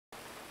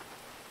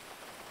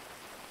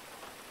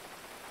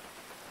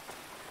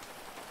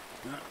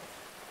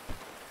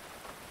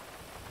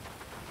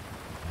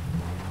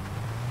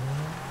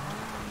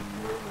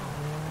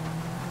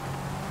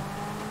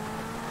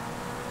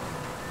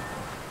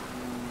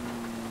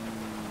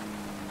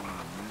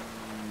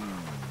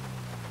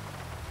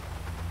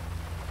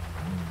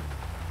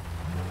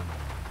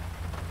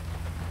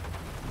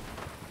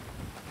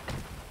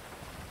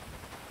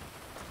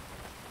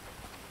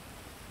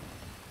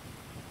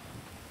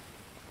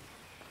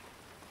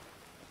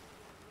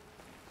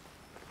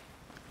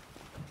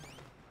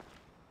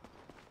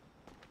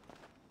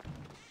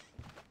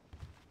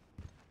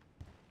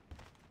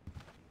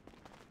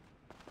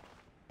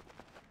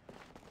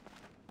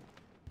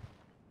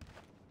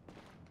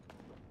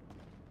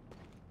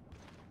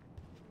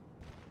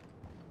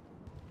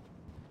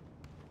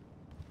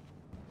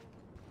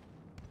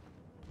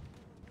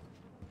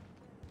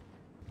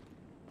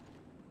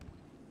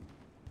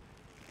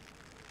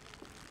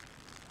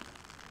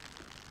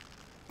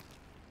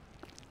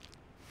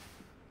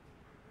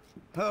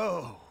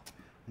Oh,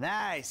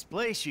 nice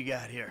place you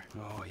got here.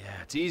 Oh,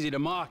 yeah, it's easy to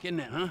mock, isn't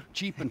it, huh?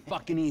 Cheap and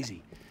fucking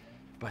easy.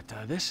 But,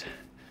 this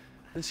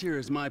here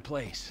is my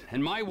place.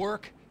 And my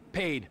work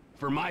paid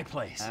for my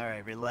place. All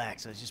right,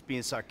 relax. I was just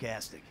being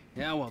sarcastic.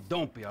 Yeah, well,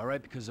 don't be, all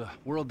right? Because the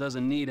world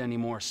doesn't need any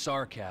more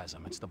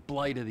sarcasm. It's the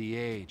blight of the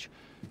age.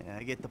 Yeah,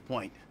 I get the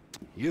point.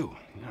 You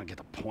don't get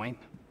the point.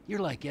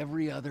 You're like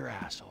every other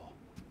asshole.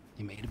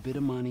 You made a bit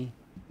of money,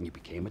 and you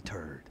became a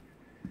turd.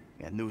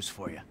 Got news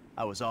for you.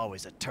 I was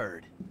always a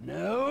turd.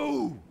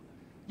 No!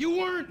 You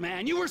weren't,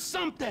 man. You were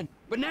something.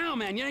 But now,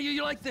 man,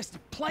 you're like this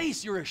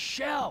place. You're a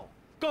shell.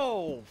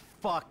 Go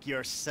fuck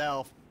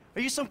yourself.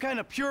 Are you some kind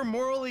of pure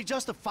morally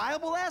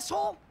justifiable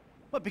asshole?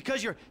 What,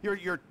 because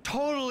you're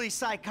totally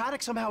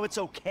psychotic, somehow it's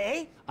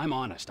okay? I'm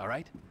honest, all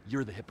right?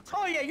 You're the hypocrite.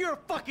 Oh yeah, you're a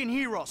fucking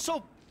hero,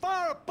 so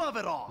far above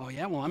it all. Oh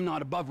yeah? Well, I'm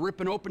not above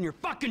ripping open your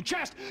fucking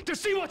chest to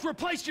see what's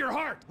replaced your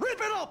heart.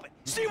 Rip it open!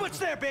 See what's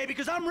there, baby,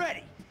 because I'm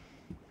ready.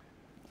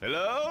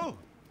 Hello?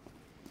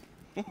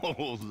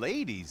 Oh,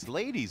 ladies,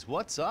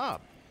 what's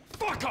up?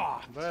 Fuck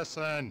off!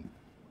 Listen.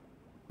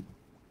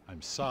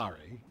 I'm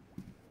sorry,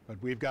 but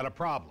we've got a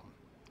problem.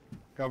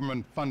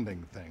 Government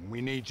funding thing.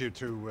 We need you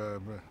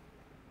to,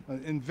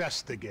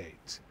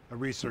 investigate a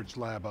research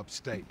lab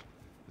upstate.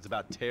 It's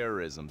about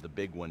terrorism, the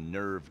big one,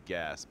 nerve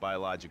gas,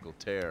 biological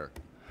terror.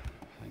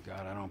 Thank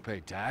God I don't pay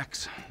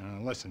tax.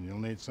 Listen, you'll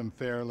need some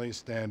fairly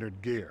standard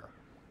gear.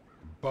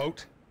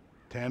 Boat,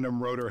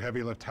 tandem rotor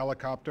heavy lift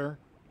helicopter,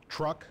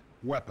 truck,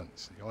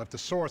 weapons. You'll have to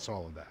source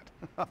all of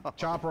that.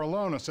 Chopper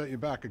alone will set you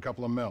back a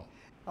couple of mil.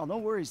 Oh, no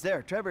worries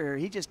there. Trevor here,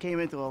 he just came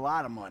into a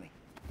lot of money.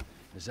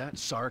 Is that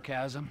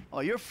sarcasm?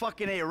 Oh, you're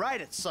fucking right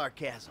at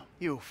sarcasm.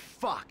 You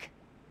fuck.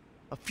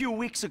 A few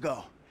weeks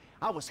ago,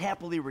 I was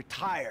happily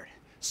retired,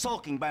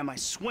 sulking by my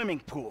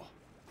swimming pool.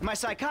 And my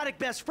psychotic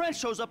best friend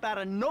shows up out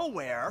of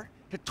nowhere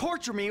to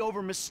torture me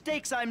over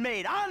mistakes I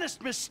made,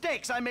 honest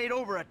mistakes I made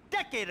over a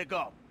decade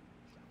ago.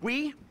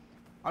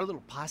 Our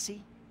little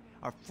posse,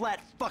 are flat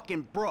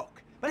fucking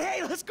broke. But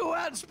hey, let's go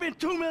out and spend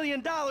 $2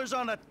 million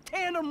on a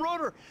tandem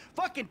rotor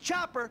fucking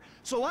chopper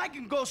so I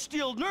can go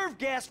steal nerve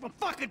gas from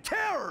fucking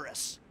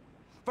terrorists.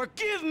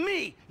 Forgive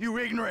me, you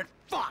ignorant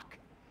fuck.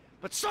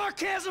 But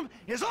sarcasm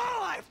is all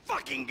I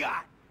fucking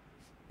got.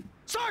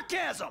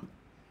 Sarcasm!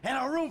 And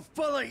a room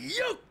full of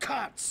you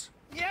cunts!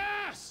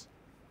 Yes!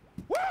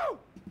 Woo!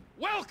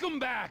 Welcome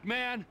back,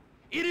 man.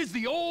 It is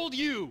the old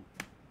you.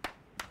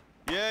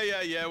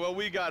 Yeah, well,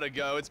 we gotta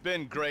go. It's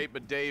been great,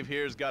 but Dave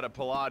here's got a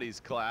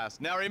Pilates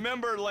class. Now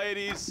remember,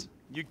 ladies,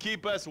 you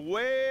keep us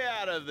way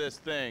out of this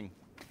thing.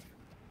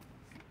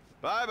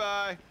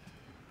 Bye-bye.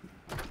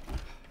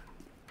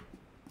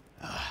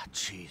 Ah,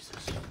 Jesus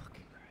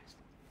fucking Christ.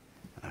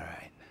 All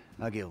right,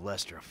 I'll give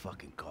Lester a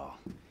fucking call.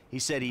 He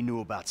said he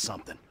knew about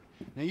something.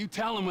 Now you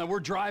tell him that we're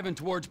driving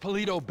towards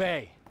Paleto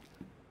Bay.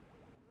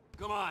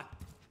 Come on.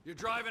 You're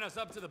driving us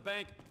up to the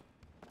bank.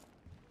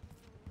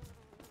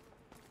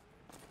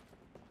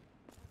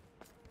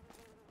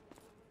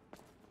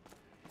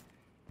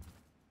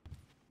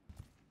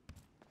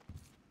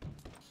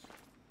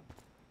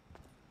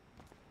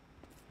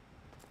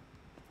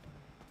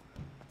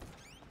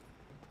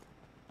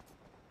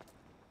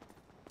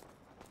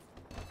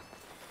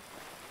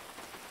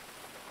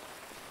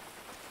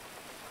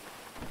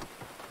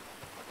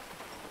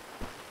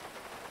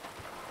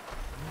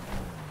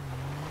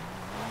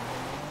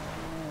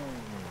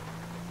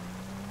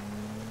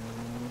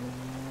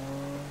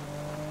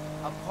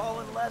 I'm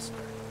calling Lester.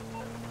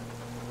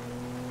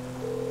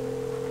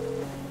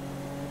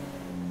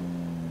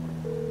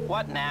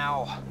 What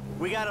now?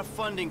 We got a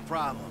funding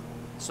problem,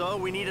 so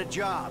we need a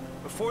job.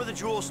 Before the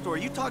jewel store,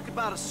 you talked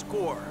about a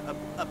score,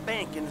 a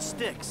bank in the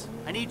sticks.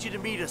 I need you to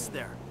meet us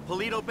there.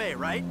 Paleto Bay,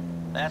 right?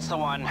 That's the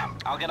one.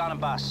 I'll get on a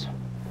bus.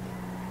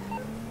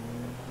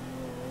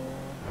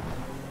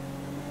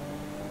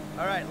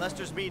 All right,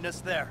 Lester's meeting us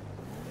there.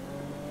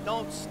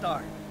 Don't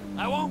start.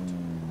 I won't.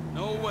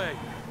 No way.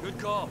 Good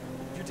call.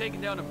 If you're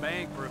taking down a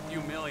bank for a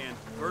few million,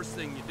 first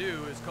thing you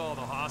do is call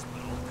the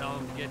hospital and tell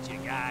them to get you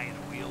a guy in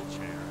a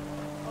wheelchair.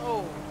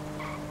 Oh,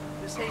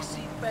 this this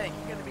hayseed bank,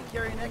 you gonna be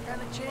carrying that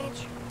kind of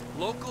change?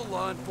 Local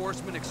law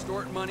enforcement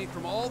extort money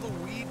from all the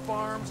weed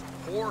farms,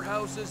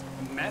 whorehouses,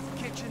 meth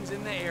kitchens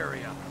in the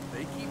area.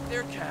 They keep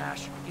their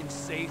cash in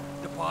safe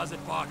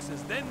deposit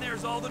boxes. Then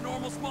there's all the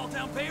normal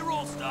small-town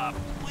payroll stuff.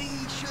 We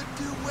should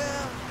do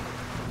well.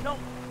 You know,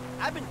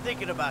 I've been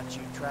thinking about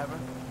you, Trevor.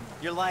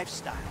 Your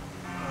lifestyle.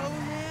 Oh,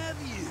 have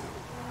you?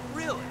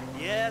 Really?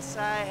 Yes,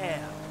 I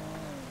have.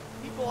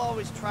 People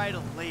always try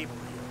to label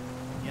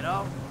you. You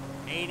know?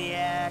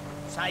 Maniac,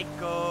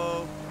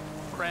 psycho,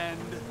 Friend,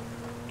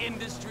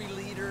 industry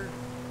leader.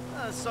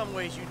 Some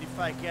ways you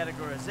defy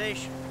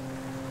categorization.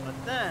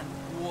 But then,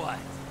 What?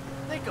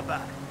 think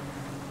about it.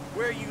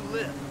 Where you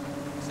live.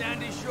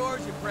 Sandy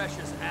Shores, you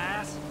precious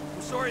ass.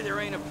 I'm sorry there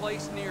ain't a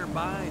place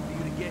nearby for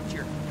you to get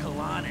your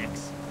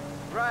colonics.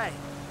 Right.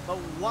 But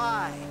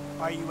why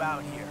are you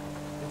out here?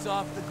 It's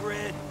off the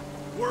grid.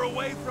 We're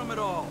away from it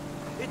all.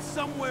 It's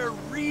somewhere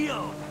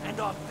real and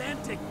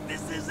authentic.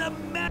 This is a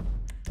mess.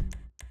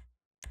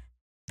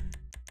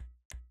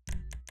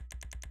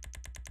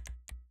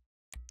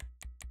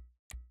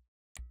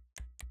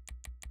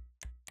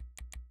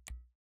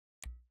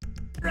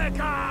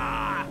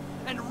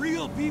 And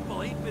real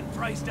people ain't been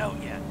priced out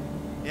yet.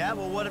 Yeah,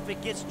 well, what if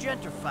it gets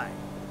gentrified?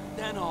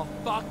 Then I'll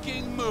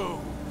fucking move.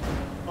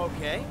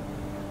 Okay.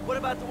 What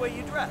about the way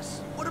you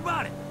dress? What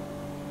about it?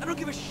 I don't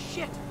give a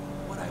shit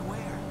what I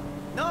wear.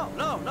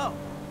 No.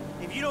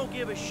 If you don't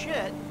give a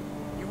shit,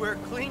 you wear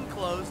clean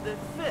clothes that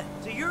fit.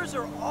 So yours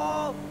are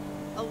all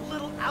a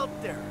little out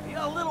there, you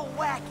know, a little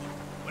wacky.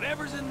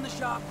 Whatever's in the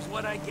shop is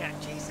what I get.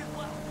 Jason,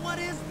 what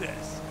is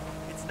this?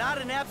 It's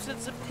not an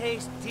absence of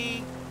taste,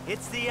 T.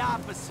 It's the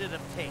opposite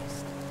of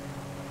taste.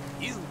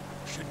 You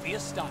should be a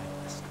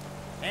stylist.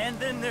 And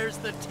then there's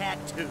the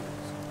tattoos,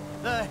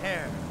 the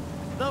hair,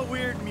 the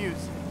weird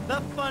music, the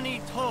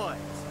funny toys,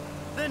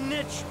 the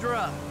niche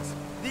drugs,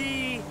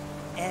 the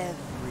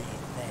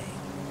everything.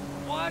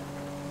 What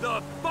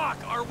the fuck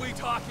are we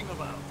talking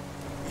about?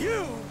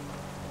 You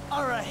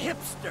are a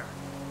hipster.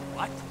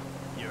 What?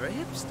 You're a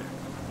hipster.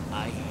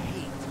 I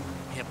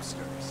hate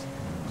hipsters.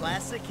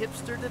 Classic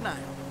hipster denial.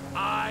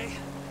 I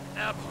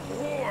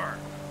abhor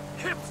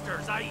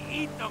hipsters. I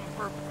eat them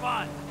for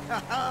fun.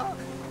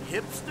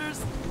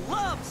 Hipsters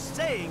love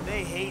saying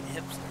they hate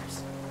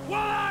hipsters. What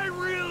I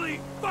really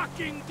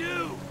fucking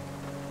do.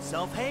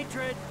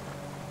 Self-hatred.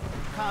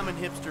 Common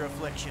hipster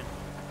affliction.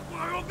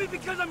 Well,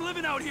 because I'm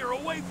living out here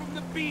away from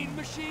the bean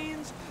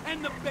machines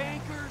and the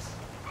bankers.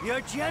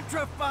 You're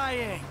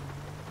gentrifying.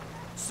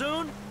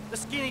 Soon, the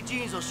skinny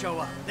jeans will show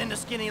up, then the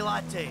skinny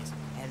lattes,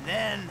 and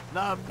then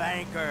the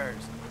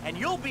bankers. And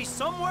you'll be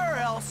somewhere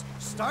else,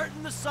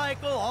 starting the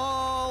cycle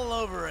all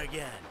over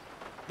again.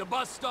 The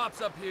bus stops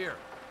up here.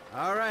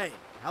 All right.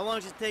 How long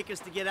does it take us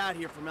to get out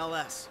here from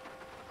LS?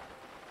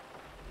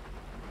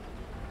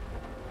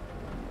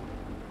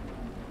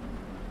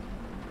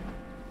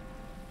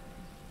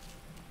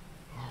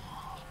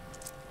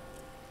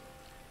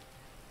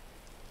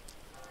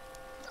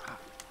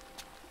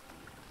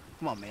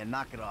 Come on, man,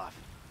 knock it off.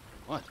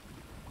 What?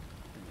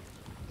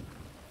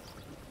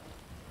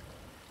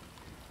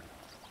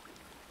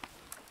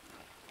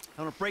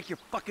 I'm gonna break your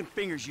fucking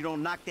fingers. You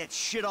don't knock that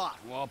shit off.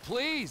 Well,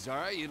 please, all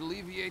right? You'd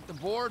alleviate the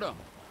boredom.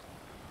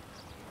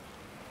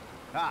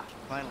 Ah,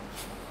 finally.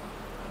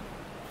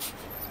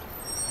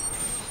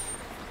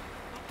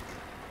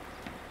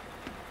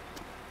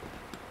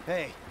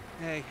 Hey.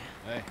 Hey.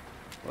 Hey.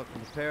 Welcome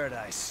to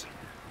paradise.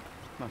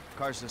 Come on,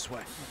 car's this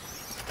way.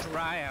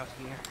 Dry out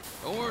here.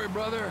 Don't worry,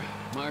 brother.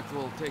 Mark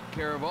will take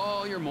care of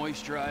all your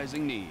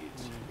moisturizing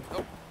needs.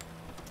 Oh.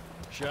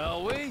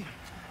 Shall we?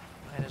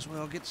 Might as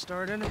well get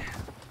started.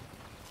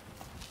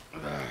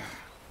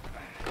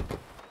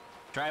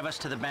 Drive us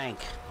to the bank.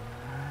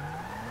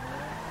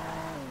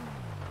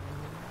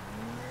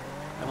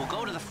 And we'll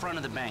go to the front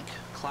of the bank,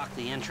 clock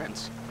the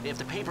entrance. If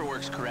the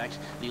paperwork's correct,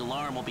 the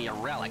alarm will be a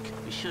relic.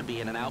 We should be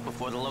in and out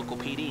before the local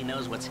PD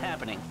knows what's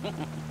happening.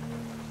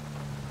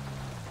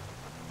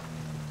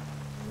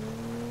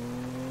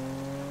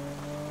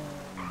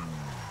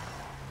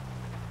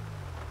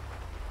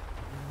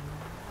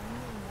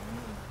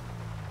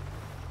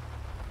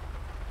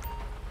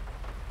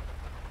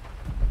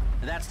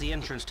 That's the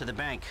entrance to the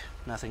bank.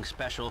 Nothing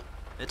special.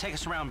 Take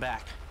us around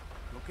back.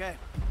 Okay.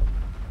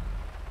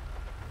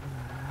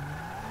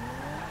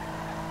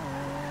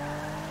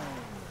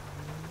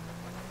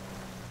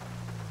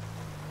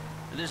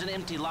 There's an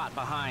empty lot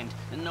behind,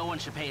 and no one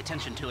should pay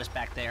attention to us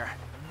back there.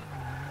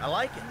 I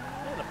like it.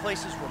 Yeah, the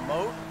place is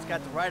remote. It's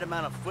got the right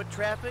amount of foot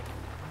traffic.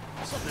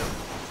 This'll do.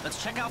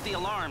 Let's check out the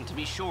alarm to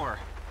be sure.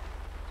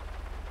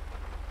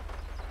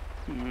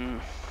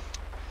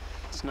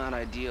 It's not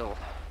ideal.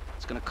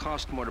 It's gonna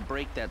cost more to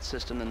break that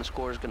system than the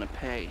score's gonna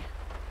pay.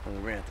 Well,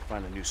 we're gonna have to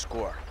find a new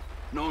score.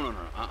 No.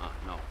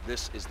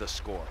 This is the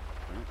score.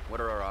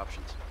 What are our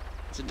options?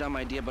 It's a dumb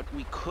idea, but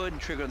we could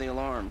trigger the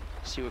alarm,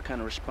 see what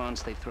kind of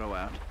response they throw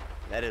out.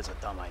 That is a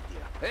dumb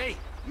idea. Hey,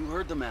 you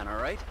heard the man,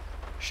 all right?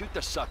 Shoot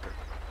the sucker.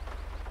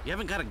 You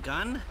haven't got a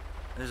gun?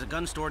 There's a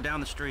gun store down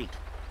the street.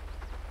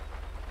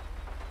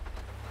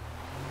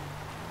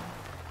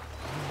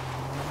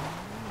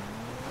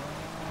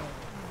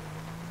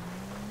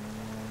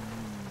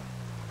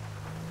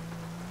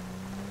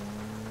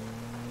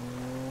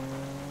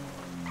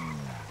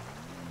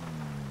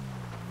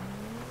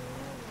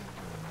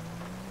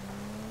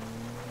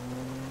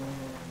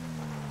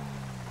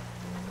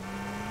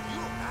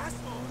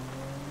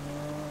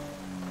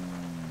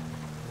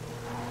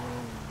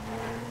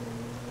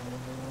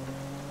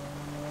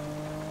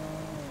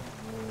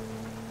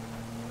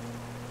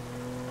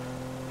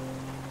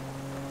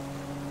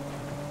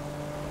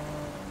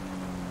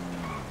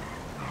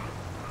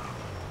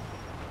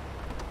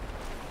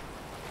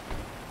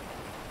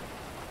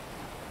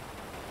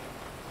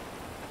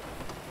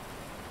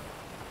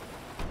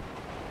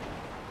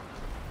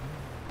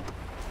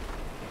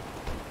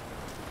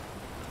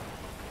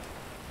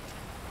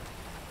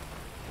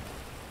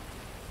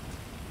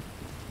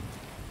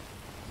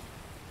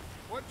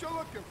 What you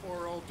looking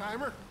for,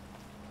 old-timer?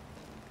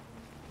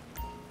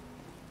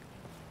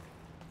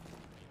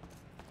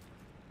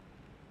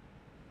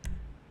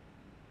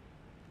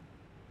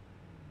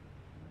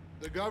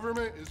 The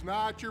government is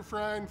not your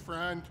friend.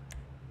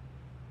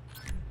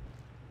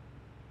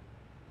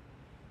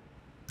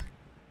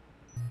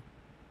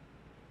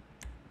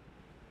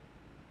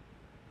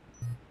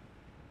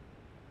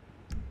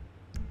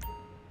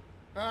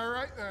 All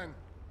right, then.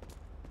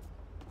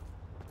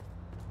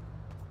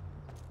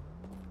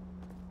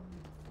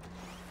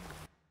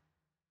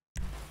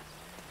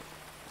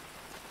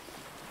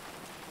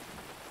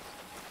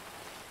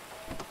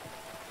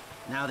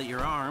 Now that you're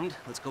armed,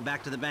 let's go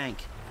back to the bank.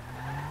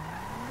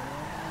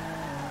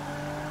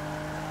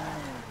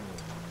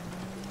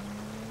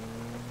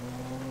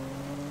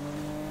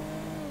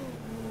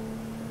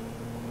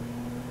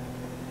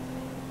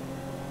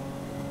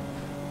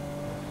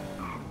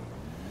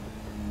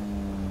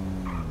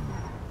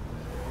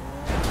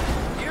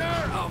 You're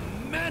a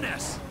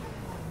menace!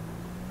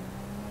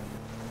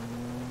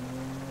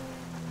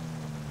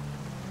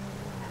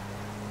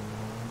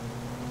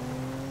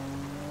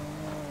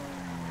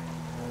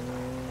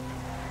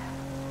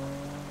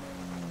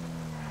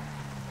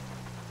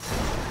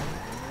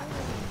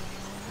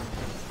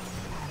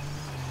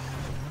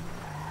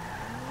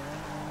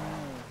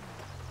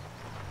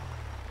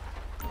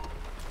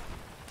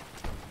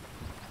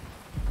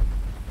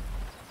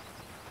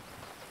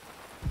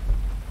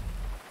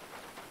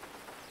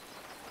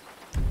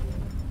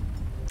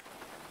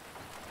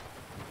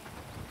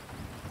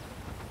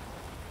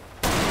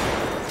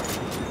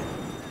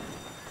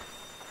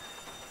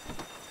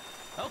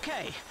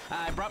 Okay,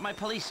 I brought my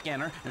police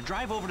scanner. Now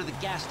drive over to the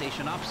gas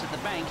station opposite the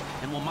bank,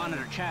 and we'll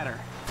monitor chatter.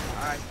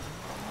 All right.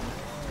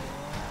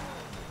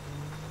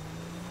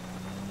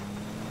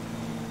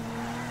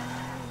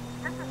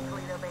 This is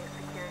Toledo-based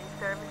security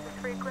services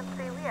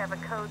frequency. We have a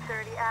code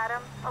 30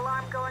 Adam.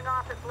 Alarm going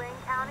off at Blaine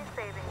County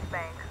Savings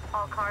Bank.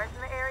 All cars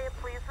in the area,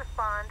 please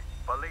respond.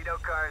 Toledo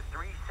cars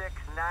 3, 6,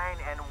 9,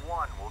 and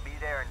 1 will be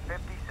there in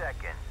 50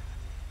 seconds.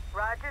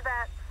 Roger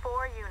that.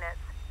 4 units.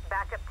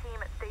 Backup team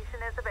at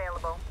station is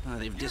available.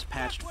 They've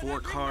dispatched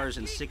 4 cars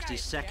in 60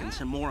 seconds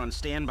and more on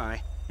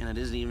standby. And it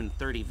isn't even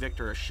 30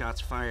 Victor or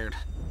shots fired.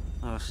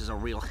 Oh, this is a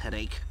real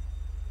headache.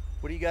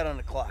 What do you got on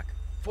the clock?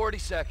 40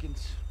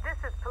 seconds.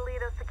 This is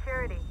Toledo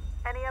Security.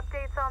 Any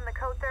updates on the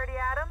code 30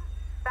 Adam?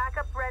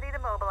 Backup ready to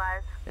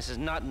mobilize. This is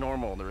not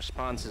normal. The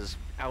response is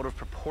out of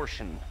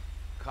proportion.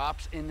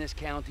 Cops in this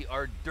county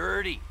are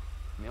dirty.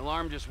 And the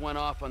alarm just went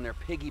off on their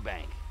piggy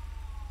bank.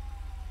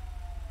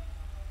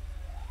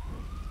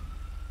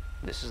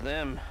 This is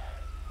them.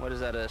 What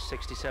is that, a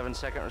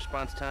 67-second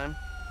response time?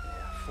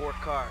 Yeah, 4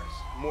 cars.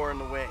 More in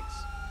the wings.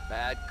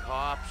 Bad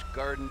cops,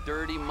 guarding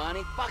dirty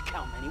money. Fuck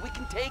how many? We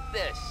can take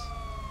this.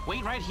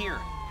 Wait right here.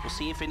 We'll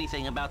see if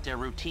anything about their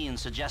routine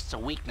suggests a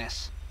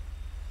weakness.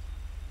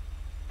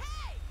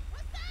 Hey!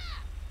 What's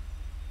that?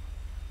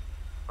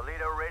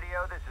 Toledo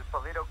radio, this is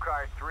Toledo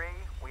car 3.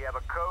 We have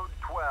a code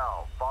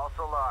 12, false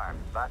alarm,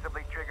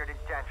 possibly triggered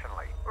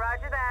intentionally.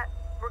 Roger that.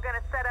 We're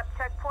gonna set up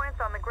checkpoints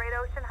on the Great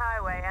Ocean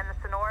Highway and the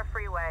Sonora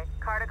Freeway.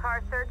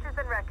 Car-to-car searches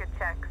and record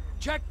checks.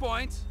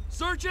 Checkpoints?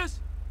 Searches?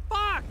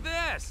 Fuck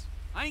this!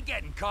 I ain't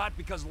getting caught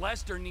because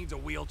Lester needs a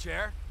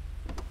wheelchair.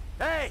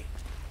 Hey!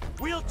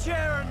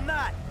 Wheelchair or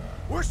not,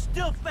 we're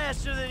still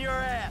faster than your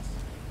ass.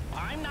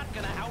 I'm not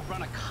gonna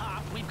outrun a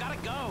cop. We've gotta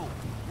go.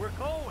 We're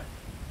going.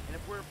 And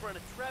if we're in front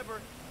of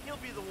Trevor, he'll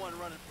be the one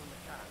running from the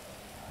cops.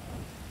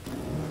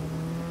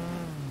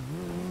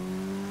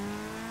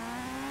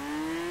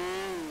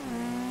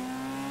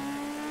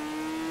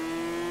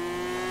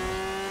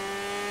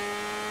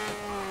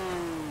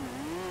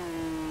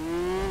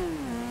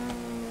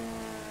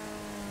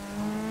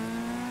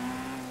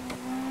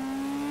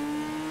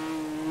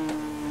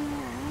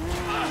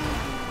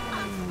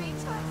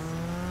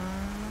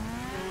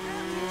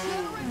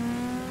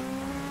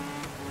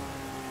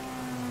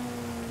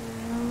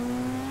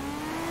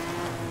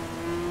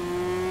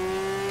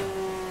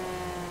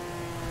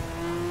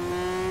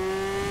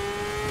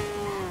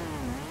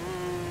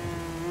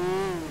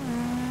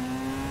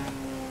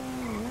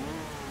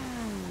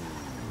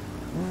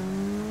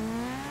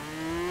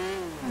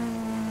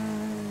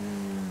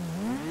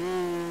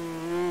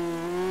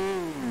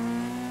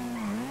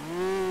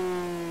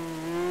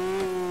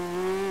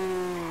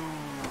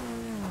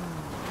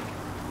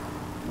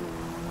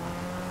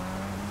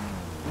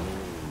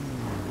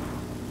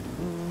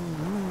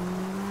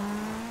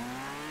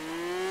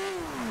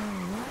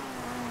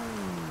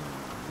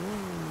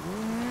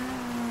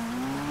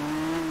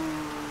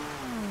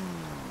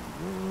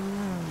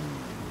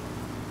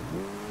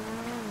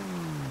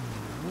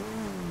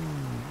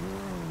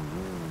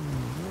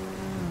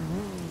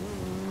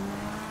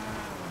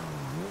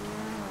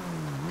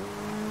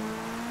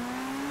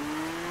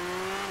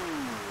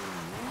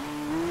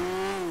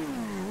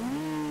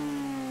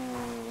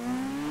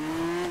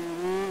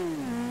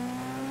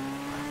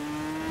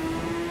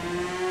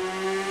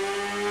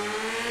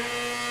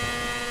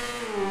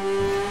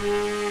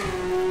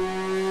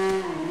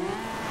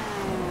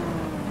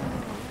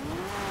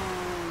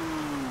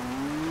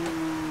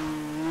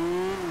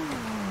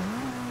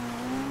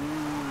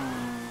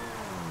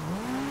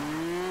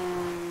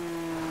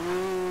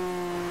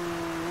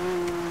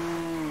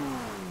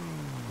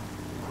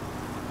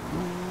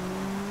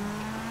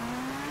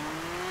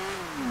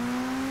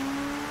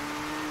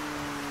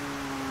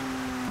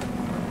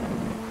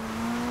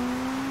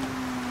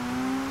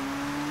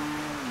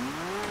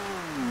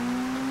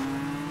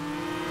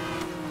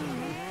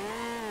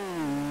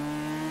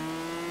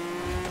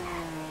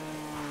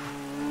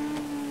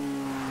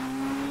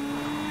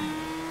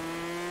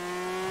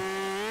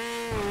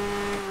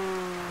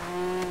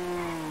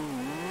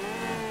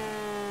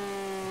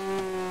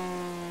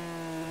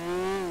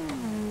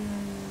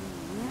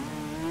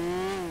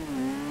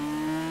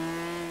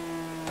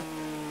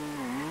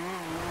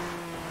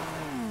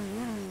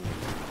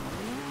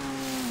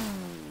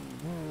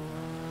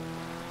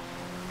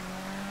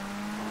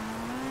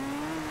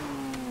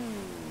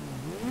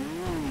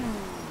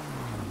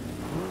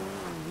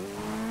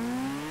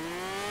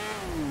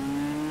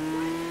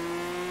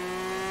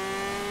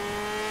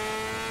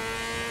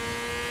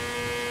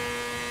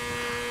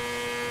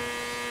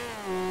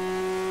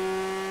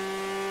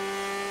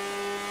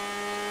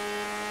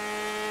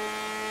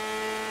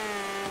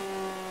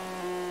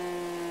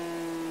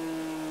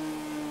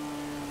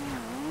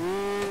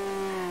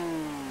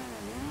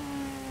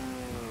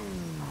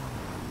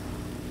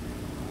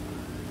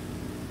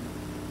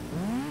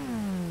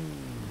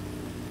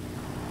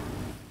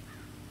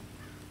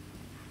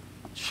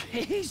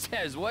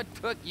 Jesus, what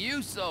took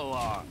you so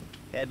long?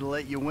 Had to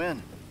let you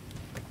win.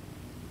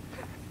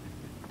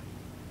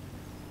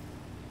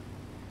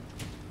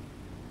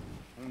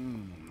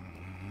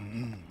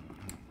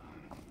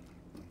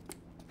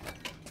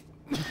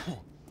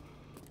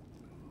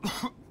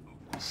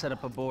 Set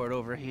up a board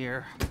over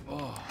here.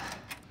 Oh.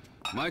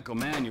 Michael,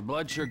 man, your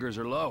blood sugars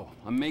are low.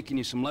 I'm making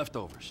you some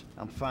leftovers.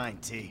 I'm fine,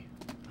 T.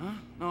 Huh?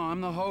 No, I'm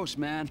the host,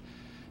 man.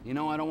 You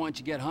know, I don't want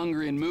you to get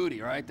hungry and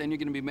moody, all right? Then you're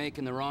gonna be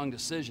making the wrong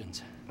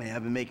decisions. Man,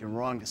 I've been making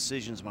wrong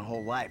decisions my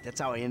whole life. That's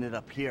how I ended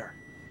up here.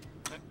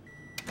 Here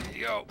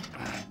you go.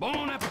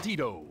 Bon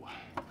appetito.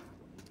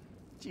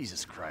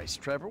 Jesus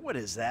Christ, Trevor, what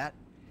is that?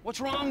 What's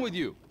wrong with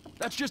you?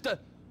 That's just a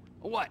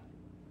what?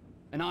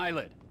 An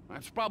eyelid.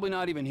 That's probably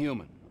not even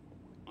human.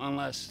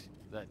 Unless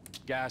that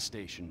gas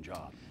station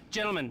job.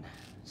 Gentlemen,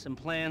 some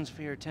plans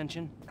for your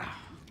attention?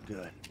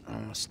 Good.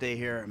 I'm gonna stay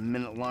here a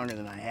minute longer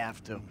than I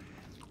have to.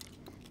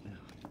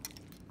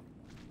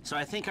 So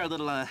I think our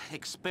little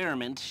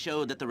experiment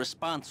showed that the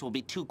response will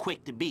be too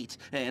quick to beat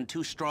and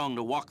too strong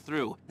to walk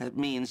through. That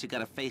means you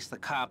gotta face the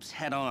cops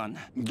head on.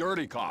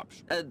 Dirty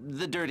cops.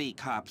 The dirty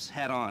cops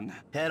head on.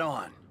 Head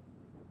on.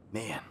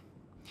 Man.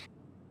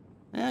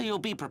 Well, you'll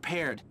be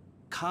prepared.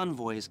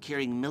 Convoys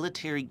carrying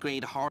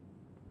military-grade hard...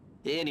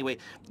 Anyway,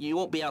 you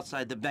won't be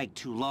outside the bank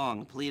too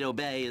long. Paleto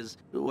Bay is,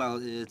 well,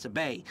 it's a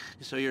bay,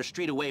 so you're a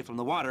street away from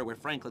the water where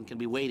Franklin can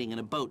be waiting in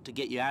a boat to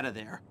get you out of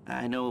there.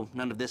 I know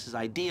none of this is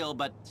ideal,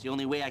 but it's the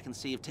only way I can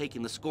see of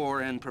taking the score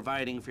and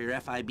providing for your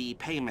FIB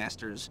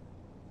paymasters.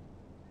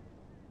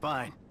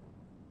 Fine.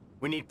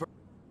 We need...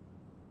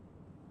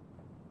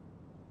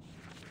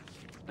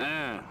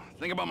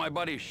 Think about my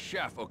buddy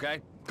Chef,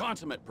 okay?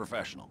 Consummate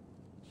professional.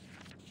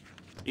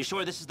 You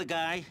sure this is the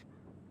guy?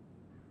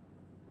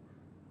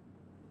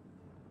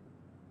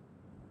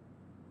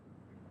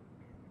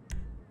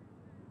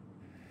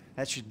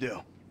 That should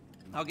do.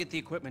 I'll get the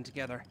equipment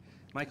together.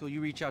 Michael,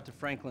 you reach out to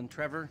Franklin.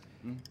 Trevor,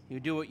 you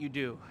do what you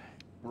do.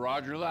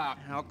 Roger that.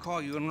 I'll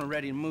call you when we're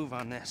ready to move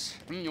on this.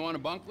 You want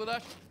to bunk with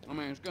us? I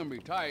mean, it's gonna be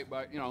tight,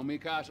 but, you know, mi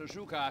casa,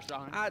 su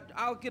casa.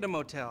 I'll get a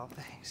motel,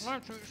 thanks. All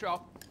right, suit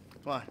yourself.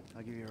 Come on,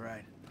 I'll give you a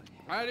ride.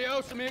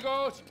 Adios,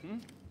 amigos.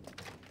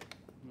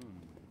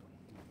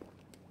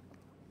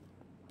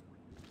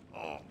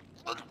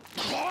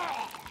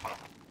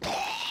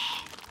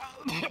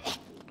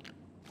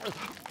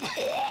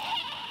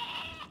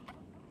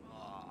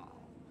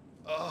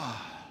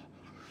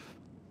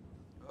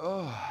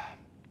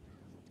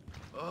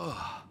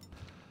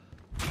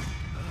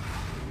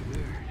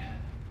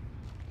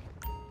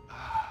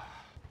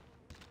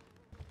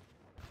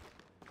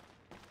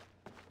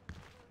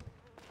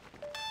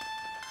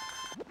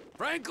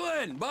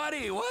 Franklin,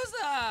 buddy, what's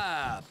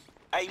up?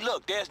 Hey,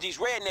 look, there's these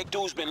redneck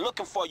dudes been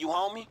looking for you,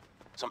 homie.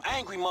 Some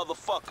angry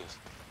motherfuckers.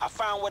 I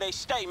found where they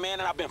stay, man,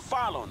 and I've been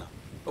following them.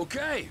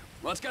 Okay,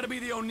 well, it's gotta be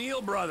the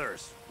O'Neill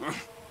brothers.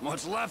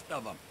 What's left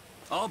of them.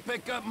 I'll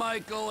pick up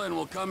Michael and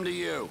we'll come to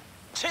you.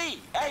 T,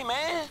 hey,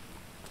 man.